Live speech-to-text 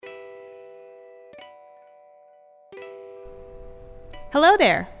Hello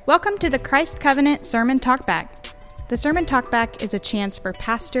there. Welcome to the Christ Covenant Sermon Talkback. The Sermon Talkback is a chance for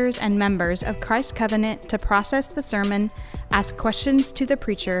pastors and members of Christ Covenant to process the sermon, ask questions to the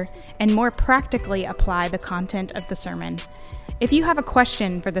preacher, and more practically apply the content of the sermon. If you have a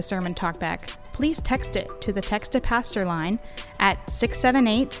question for the Sermon Talkback, please text it to the Text a Pastor line at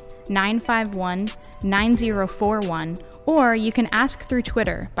 678-951-9041, or you can ask through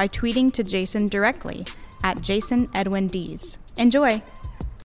Twitter by tweeting to Jason directly at Jason Edwin Dees. Enjoy!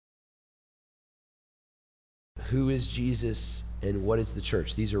 Who is Jesus and what is the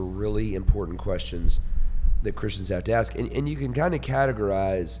church? These are really important questions that Christians have to ask. And you can kind of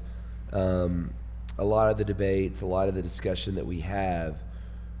categorize a lot of the debates, a lot of the discussion that we have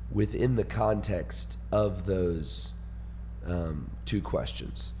within the context of those two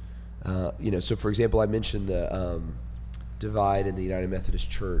questions. So for example, I mentioned the divide in the United Methodist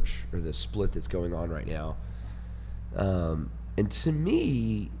Church, or the split that's going on right now. And to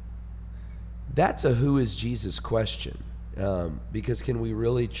me, that's a who is Jesus question, because can we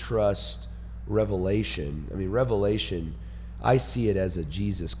really trust revelation? I mean, revelation, I see it as a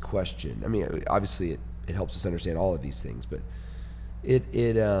Jesus question. I mean, obviously it helps us understand all of these things, but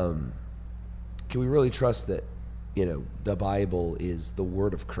can we really trust that, the Bible is the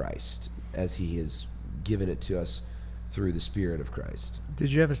word of Christ as he has given it to us through the Spirit of Christ?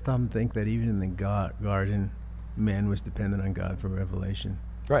 Did you ever stop and think that even in the garden, man was dependent on God for revelation?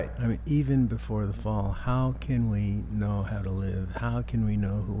 Right. I mean, even before the fall, how can we know how to live? How can we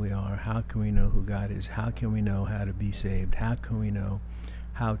know who we are? How can we know who God is? How can we know how to be saved? How can we know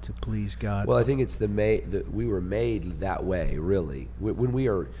how to please God? Well, I think it's we were made that way, really. When we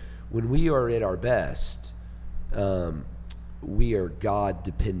are at our best, we are God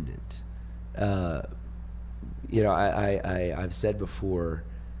dependent. I've said before,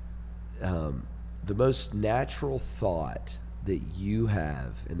 the most natural thought that you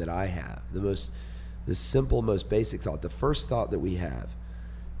have and that I have, the simple, most basic thought, the first thought that we have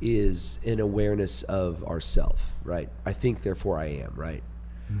is an awareness of ourself, right? I think, therefore I am, right?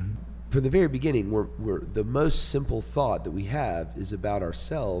 Mm-hmm. From the very beginning, we're the most simple thought that we have is about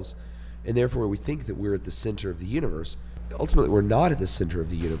ourselves, and therefore we think that we're at the center of the universe. Ultimately, we're not at the center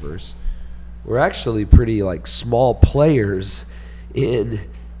of the universe. We're actually pretty small players in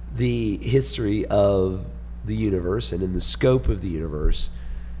the history of the universe and in the scope of the universe.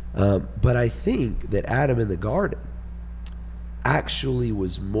 But I think that Adam in the garden actually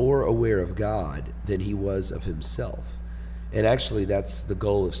was more aware of God than he was of himself. And actually that's the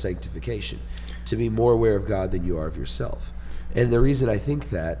goal of sanctification, to be more aware of God than you are of yourself. And the reason I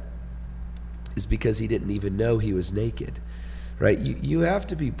think that is because he didn't even know he was naked, right? You have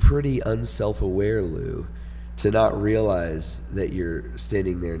to be pretty unself-aware, Lou, to not realize that you're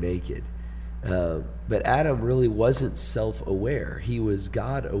standing there naked. But Adam really wasn't self-aware. He was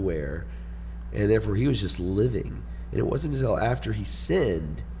God-aware, and therefore he was just living. And it wasn't until after he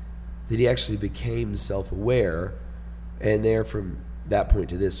sinned that he actually became self-aware, and there from that point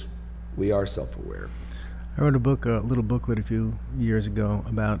to this, we are self-aware. I wrote a little booklet a few years ago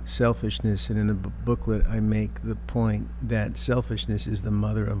about selfishness, and in the booklet I make the point that selfishness is the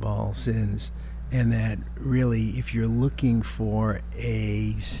mother of all sins, and that really if you're looking for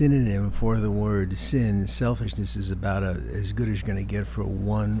a synonym for the word sin, selfishness is about as good as you're going to get for a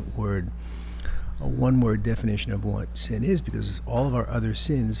one-word definition of what sin is, because all of our other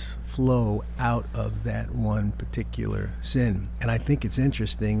sins flow out of that one particular sin. And I think it's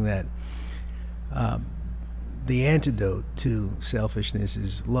interesting that the antidote to selfishness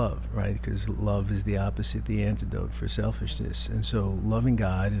is love, right? Because love is the opposite, the antidote for selfishness. And so loving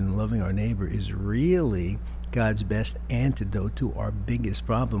God and loving our neighbor is really God's best antidote to our biggest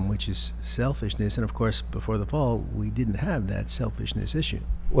problem, which is selfishness. And of course, before the fall, we didn't have that selfishness issue.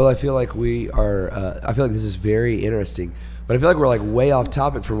 Well, I feel like we are, I feel like this is very interesting, but I feel like we're way off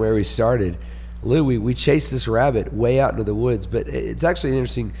topic from where we started. Lou, we chased this rabbit way out into the woods, but it's actually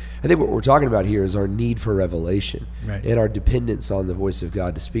interesting. I think what we're talking about here is our need for revelation, right, and our dependence on the voice of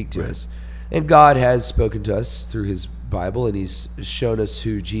God to speak to us. And God has spoken to us through his Bible, and he's shown us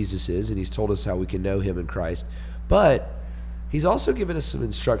who Jesus is, and he's told us how we can know him in Christ. But he's also given us some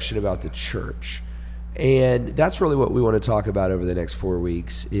instruction about the church. And that's really what we want to talk about over the next 4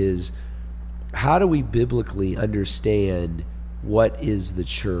 weeks is how do we biblically understand what is the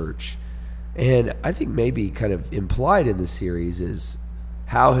church? And I think maybe kind of implied in the series is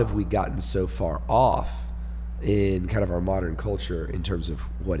how have we gotten so far off in kind of our modern culture in terms of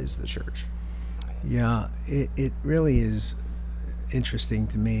what is the church? Yeah, it really is interesting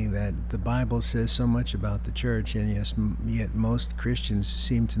to me that the Bible says so much about the church, and yet most Christians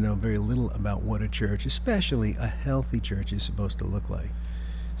seem to know very little about what a church, especially a healthy church, is supposed to look like.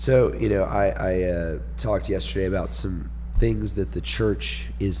 So, I talked yesterday about some things that the church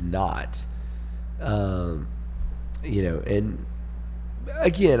is not. And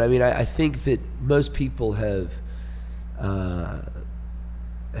again, I think that most people have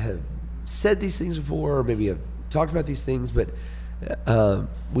said these things before, or maybe have talked about these things, but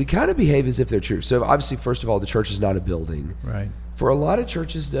we kind of behave as if they're true. So obviously, first of all, the church is not a building. Right. For a lot of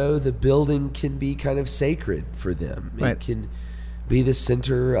churches, though, the building can be kind of sacred for them. Right. It can be the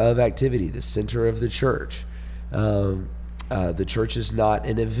center of activity, the center of the church. The church is not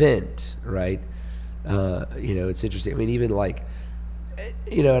an event, right? It's interesting. Even like,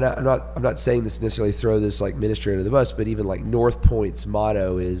 and I'm not saying this necessarily throw this like ministry under the bus, but even like North Point's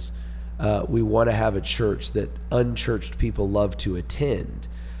motto is, we want to have a church that unchurched people love to attend.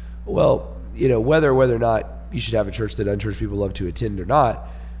 Well, whether or not you should have a church that unchurched people love to attend or not,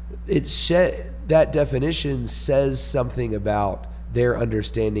 that definition says something about their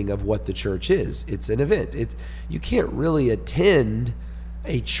understanding of what the church is. It's an event. You can't really attend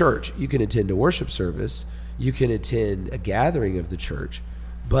a church. You can attend a worship service. You can attend a gathering of the church,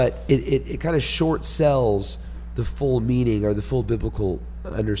 but it kind of short sells the full meaning or the full biblical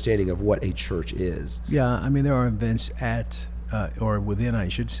understanding of what a church is. Yeah, there are events at or within, I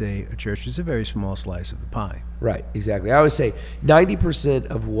should say, a church is a very small slice of the pie. Right, exactly. I always say 90%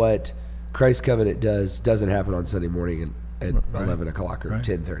 of what Christ Covenant doesn't happen on Sunday morning at 11 o'clock or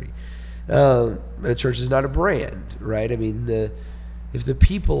 10:30. The church is not a brand, right? If the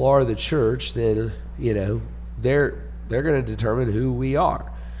people are the church, then they're going to determine who we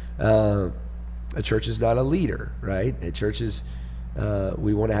are. A church is not a leader, right? A church is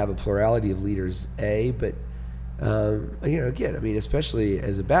we want to have a plurality of leaders, but again, especially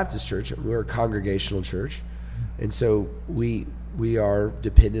as a Baptist church, we're a congregational church, and so we are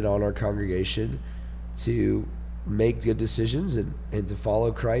dependent on our congregation to make good decisions and to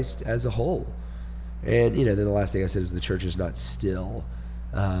follow Christ as a whole. And then the last thing I said is the church is not still.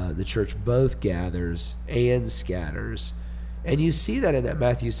 The church both gathers and scatters, and you see that in that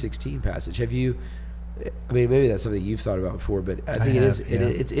Matthew 16 passage. Have you? Maybe that's something you've thought about before, but I think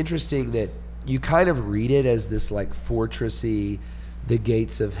it's interesting that you kind of read it as this like fortressy, the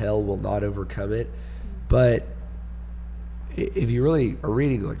gates of hell will not overcome it. But if you really are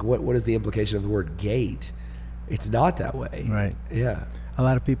reading, like what is the implication of the word gate? It's not that way. Right. Yeah. A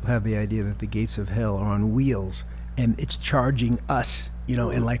lot of people have the idea that the gates of hell are on wheels and it's charging us,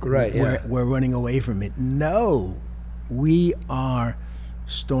 and like we're running away from it. No, we are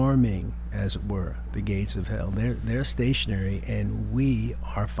storming, as it were, the gates of hell. They're stationary, and we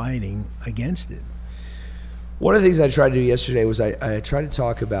are fighting against it. One of the things I tried to do yesterday was I tried to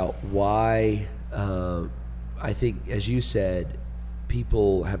talk about why I think, as you said,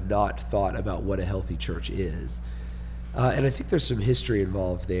 people have not thought about what a healthy church is. And I think there's some history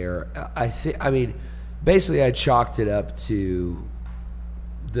involved there. Basically I chalked it up to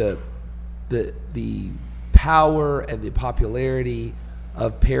the power and the popularity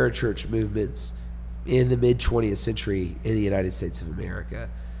of parachurch movements in the mid-20th century in the United States of America.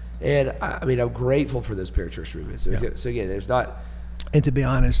 And I'm grateful for those parachurch movements. So again, there's not... And to be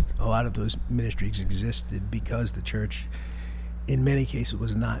honest, a lot of those ministries existed because the church, in many cases,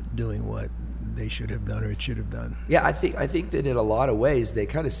 was not doing what they should have done or it should have done. Yeah, I think that in a lot of ways, they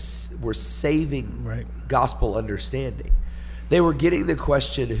kind of were saving gospel understanding. They were getting the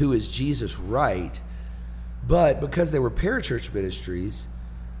question, who is Jesus, right? But because they were parachurch ministries,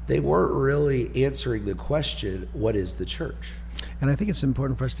 they weren't really answering the question, what is the church? And I think it's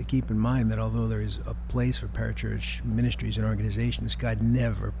important for us to keep in mind that although there is a place for parachurch ministries and organizations, God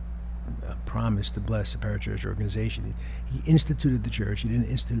never promised to bless the parachurch organization. He instituted the church. He didn't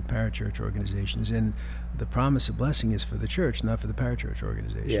institute parachurch organizations. And the promise of blessing is for the church, not for the parachurch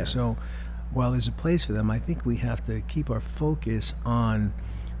organization. Yeah. So while there's a place for them, I think we have to keep our focus on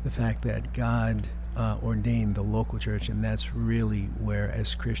the fact that God ordained the local church, and that's really where,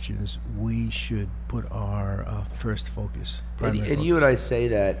 as Christians, we should put our first focus. And you and I say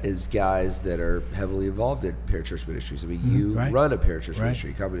that as guys that are heavily involved in parachurch ministries. You run a parachurch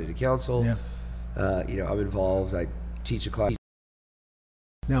ministry, Covenant Council. Yeah. I'm involved. I teach a class.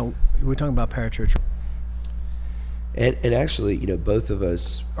 Now, we're talking about parachurch. And actually, both of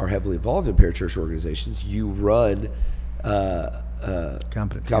us are heavily involved in parachurch organizations. You run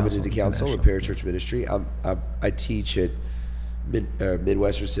Competent Council, a parachurch ministry. I teach at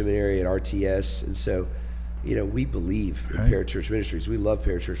Midwestern Seminary at RTS, and so we believe in parachurch ministries. We love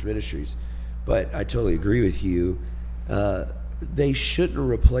parachurch ministries, but I totally agree with you. they shouldn't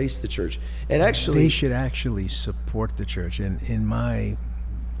replace the church. And actually, they should actually support the church. And in my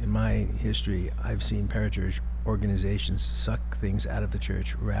history, I've seen parachurch organizations suck things out of the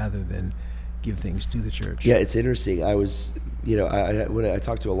church rather than give things to the church. Yeah, it's interesting. I was, when I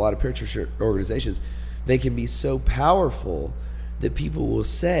talk to a lot of parachurch organizations, they can be so powerful that people will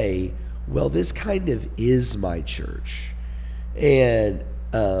say, well, this kind of is my church. And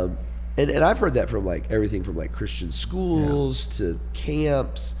I've heard that from like everything from like Christian schools to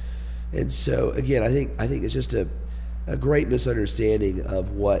camps. And so again, I think it's just a great misunderstanding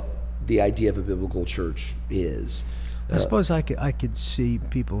of what the idea of a biblical church is. I suppose I could see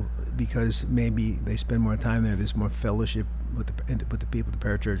people, because maybe they spend more time there. There's more fellowship with the people at the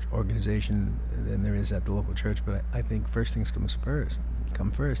parachurch organization than there is at the local church. But I think first things come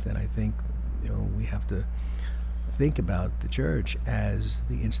first, and I think we have to think about the church as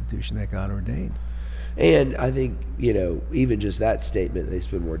the institution that God ordained. And I think even just that statement, they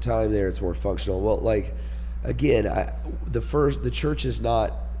spend more time there, it's more functional. Well, like again, the church is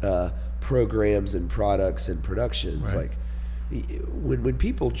not programs and products and productions. Right. Like when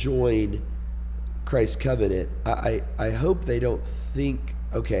people join Christ Covenant, I hope they don't think,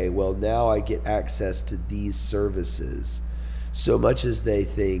 okay, well, now I get access to these services, so much as they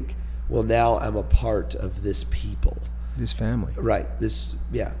think, well, now I'm a part of this people, this family, right? This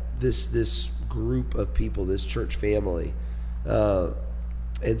group of people, this church family,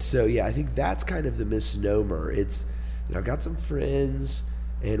 and so I think that's kind of the misnomer. It's I've got some friends,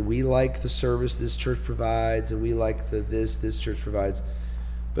 and we like the service this church provides, and we like this church provides.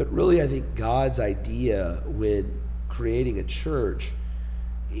 But really, I think God's idea when creating a church,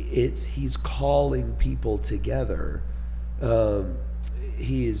 He's calling people together.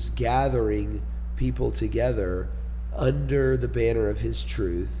 He is gathering people together under the banner of His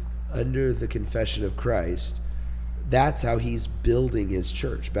truth, under the confession of Christ. That's how He's building His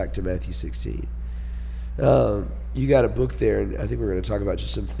church, back to Matthew 16. You got a book there, and I think we're going to talk about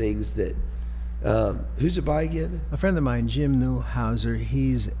just some things that, who's it by again? A friend of mine, Jim Newhouser,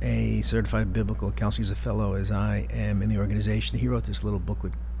 he's a certified biblical counselor. He's a fellow, as I am, in the organization. He wrote this little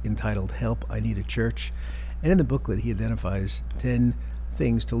booklet entitled Help, I Need a Church. And in the booklet, he identifies 10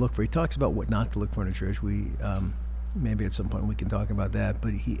 things to look for. He talks about what not to look for in a church. We maybe at some point we can talk about that,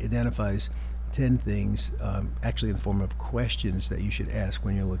 but he identifies 10 things, actually in the form of questions that you should ask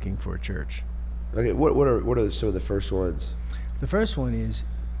when you're looking for a church. Okay, what are some of the first ones? The first one is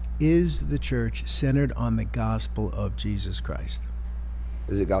the church centered on the gospel of Jesus Christ?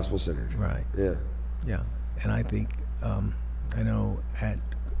 Is it gospel centered? Right. Yeah. Yeah. And I think, I know at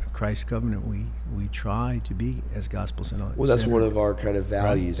Christ Covenant, we try to be as gospel centered. Well, that's one of our kind of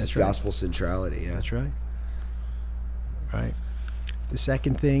values, right. is gospel centrality. Yeah. That's right. Right. The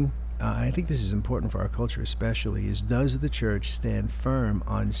second thing, I think this is important for our culture especially, is does the church stand firm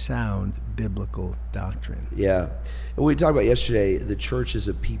on sound biblical doctrine? Yeah. And we talked about yesterday, the church is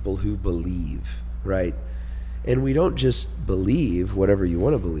a people who believe, right? And we don't just believe whatever you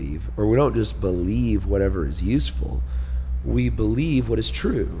want to believe, or we don't just believe whatever is useful. We believe what is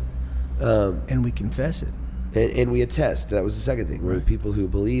true. And we confess it. And we attest. That was the second thing. We're Right. people who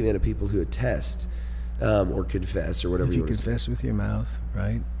believe and a people who attest, or confess, or whatever If you you want to say. confess with your mouth,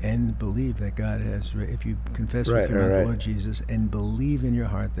 right, and believe that God has, if you confess with your mouth the Lord Jesus and believe in your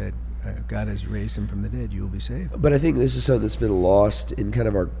heart that God has raised Him from the dead, you will be saved. But I think this is something that's been lost in kind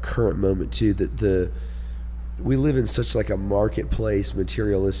of our current moment too, that we live in such like a marketplace,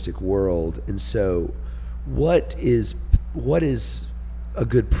 materialistic world. And so what is a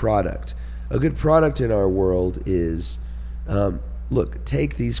good product? A good product in our world is, look,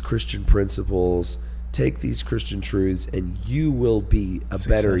 take these Christian principles, take these Christian truths, and you will be a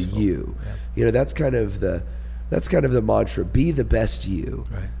better Successful. you. Yeah. That's kind of the mantra. Be the best you.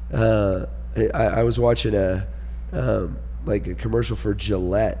 Right. I was watching a commercial for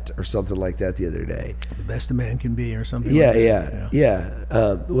Gillette or something like that the other day. The best a man can be, or something. Yeah, like that.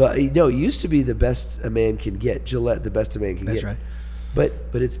 yeah. Well, it used to be the best a man can get. Gillette, the best a man can That's get. right.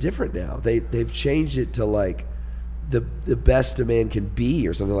 But it's different now. They've changed it to like the best a man can be,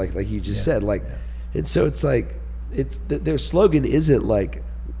 or something like you just said. And so it's like their slogan isn't like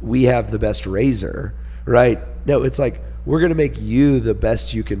we have the best razor, right? No, it's like we're going to make you the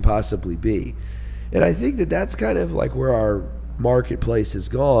best you can possibly be. And I think that's kind of like where our marketplace has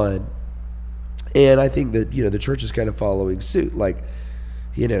gone. And I think that, the church is kind of following suit. Like,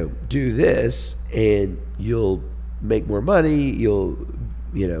 do this and you'll make more money, you'll,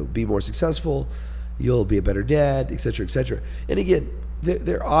 be more successful, you'll be a better dad, et cetera, et cetera. And again,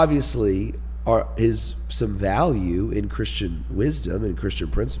 there obviously is some value in Christian wisdom and Christian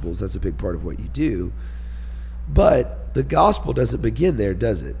principles. That's a big part of what you do. But the gospel doesn't begin there,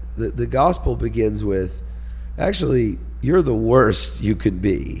 does it? The gospel begins with, actually, you're the worst you can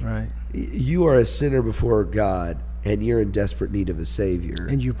be. Right. You are a sinner before God, and you're in desperate need of a Savior.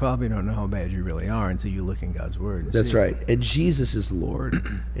 And you probably don't know how bad you really are until you look in God's Word. And That's see right. And Jesus is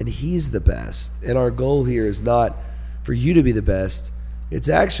Lord, and He's the best. And our goal here is not for you to be the best. It's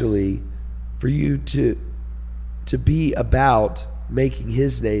actually for you to be about making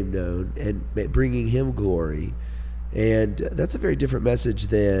His name known and bringing Him glory. And that's a very different message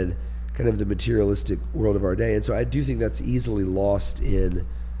than kind of the materialistic world of our day. And so I do think that's easily lost in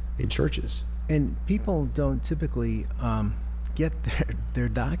churches. And people don't typically get their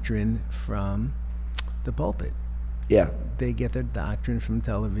doctrine from the pulpit. Yeah. They get their doctrine from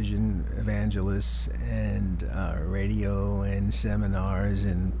television evangelists and radio and seminars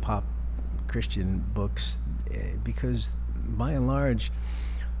and pop Christian books, because by and large,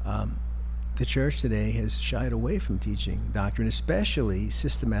 the church today has shied away from teaching doctrine, especially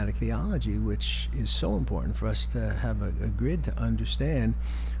systematic theology, which is so important for us to have a grid to understand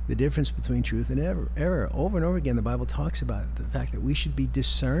the difference between truth and error. Over and over again, the Bible talks about the fact that we should be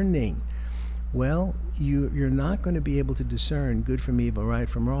discerning. Well, you're not going to be able to discern good from evil, right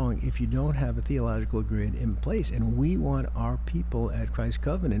from wrong, if you don't have a theological grid in place. And we want our people at Christ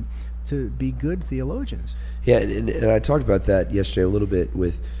Covenant to be good theologians. Yeah, and I talked about that yesterday a little bit,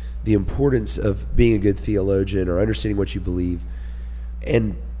 with the importance of being a good theologian or understanding what you believe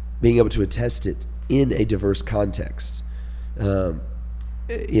and being able to attest it in a diverse context.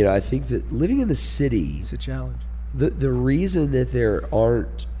 I think that living in the city, it's a challenge. The reason that there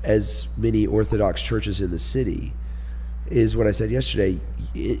aren't as many Orthodox churches in the city is what I said yesterday.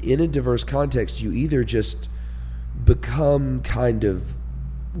 In a diverse context, you either just become kind of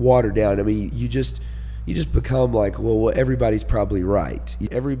watered down. I mean, you just become like, well, everybody's probably right.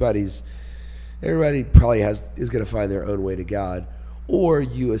 Everybody probably is going to find their own way to God, or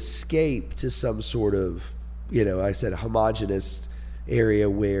you escape to some sort of, I said, homogenous area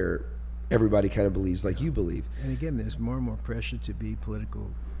where everybody kind of believes like you believe. And again, there's more and more pressure to be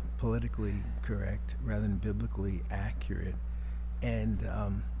politically correct rather than biblically accurate. And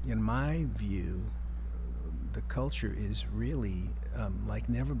in my view, the culture is really, like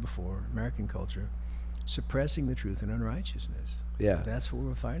never before, American culture, suppressing the truth and unrighteousness. Yeah. That's what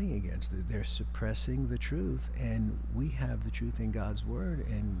we're fighting against. They're suppressing the truth, and we have the truth in God's Word,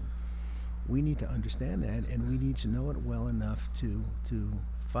 and we need to understand that, and we need to know it well enough to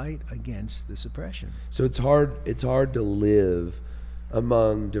fight against the suppression. So it's hard to live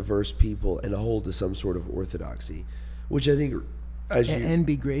among diverse people and hold to some sort of orthodoxy, which I think and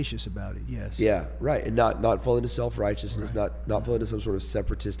be gracious about it. Yes. Yeah, right. And not fall into self-righteousness, right. not fall into some sort of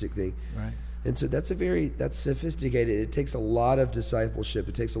separatistic thing. Right. And so that's sophisticated. It takes a lot of discipleship.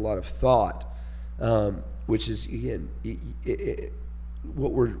 It takes a lot of thought, which is, again,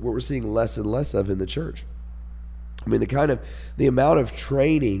 what we're seeing less and less of in the church. I mean, the amount of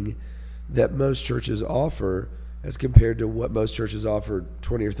training that most churches offer as compared to what most churches offered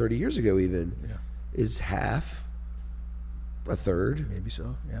 20 or 30 years ago even is half, a third. Maybe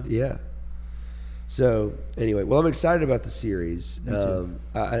so, yeah. Yeah. So anyway, well, I'm excited about the series. Me too.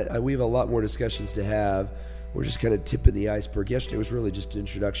 We have a lot more discussions to have. We're just kind of tipping the iceberg. Yesterday was really just an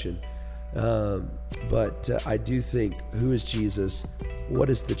introduction. But I do think, who is Jesus? What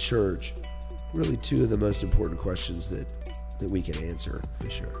is the church? Really two of the most important questions that we can answer. For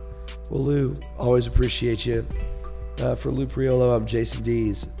sure. Well, Lou, always appreciate you. For Lou Priolo, I'm Jason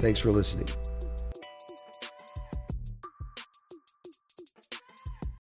Dees. Thanks for listening.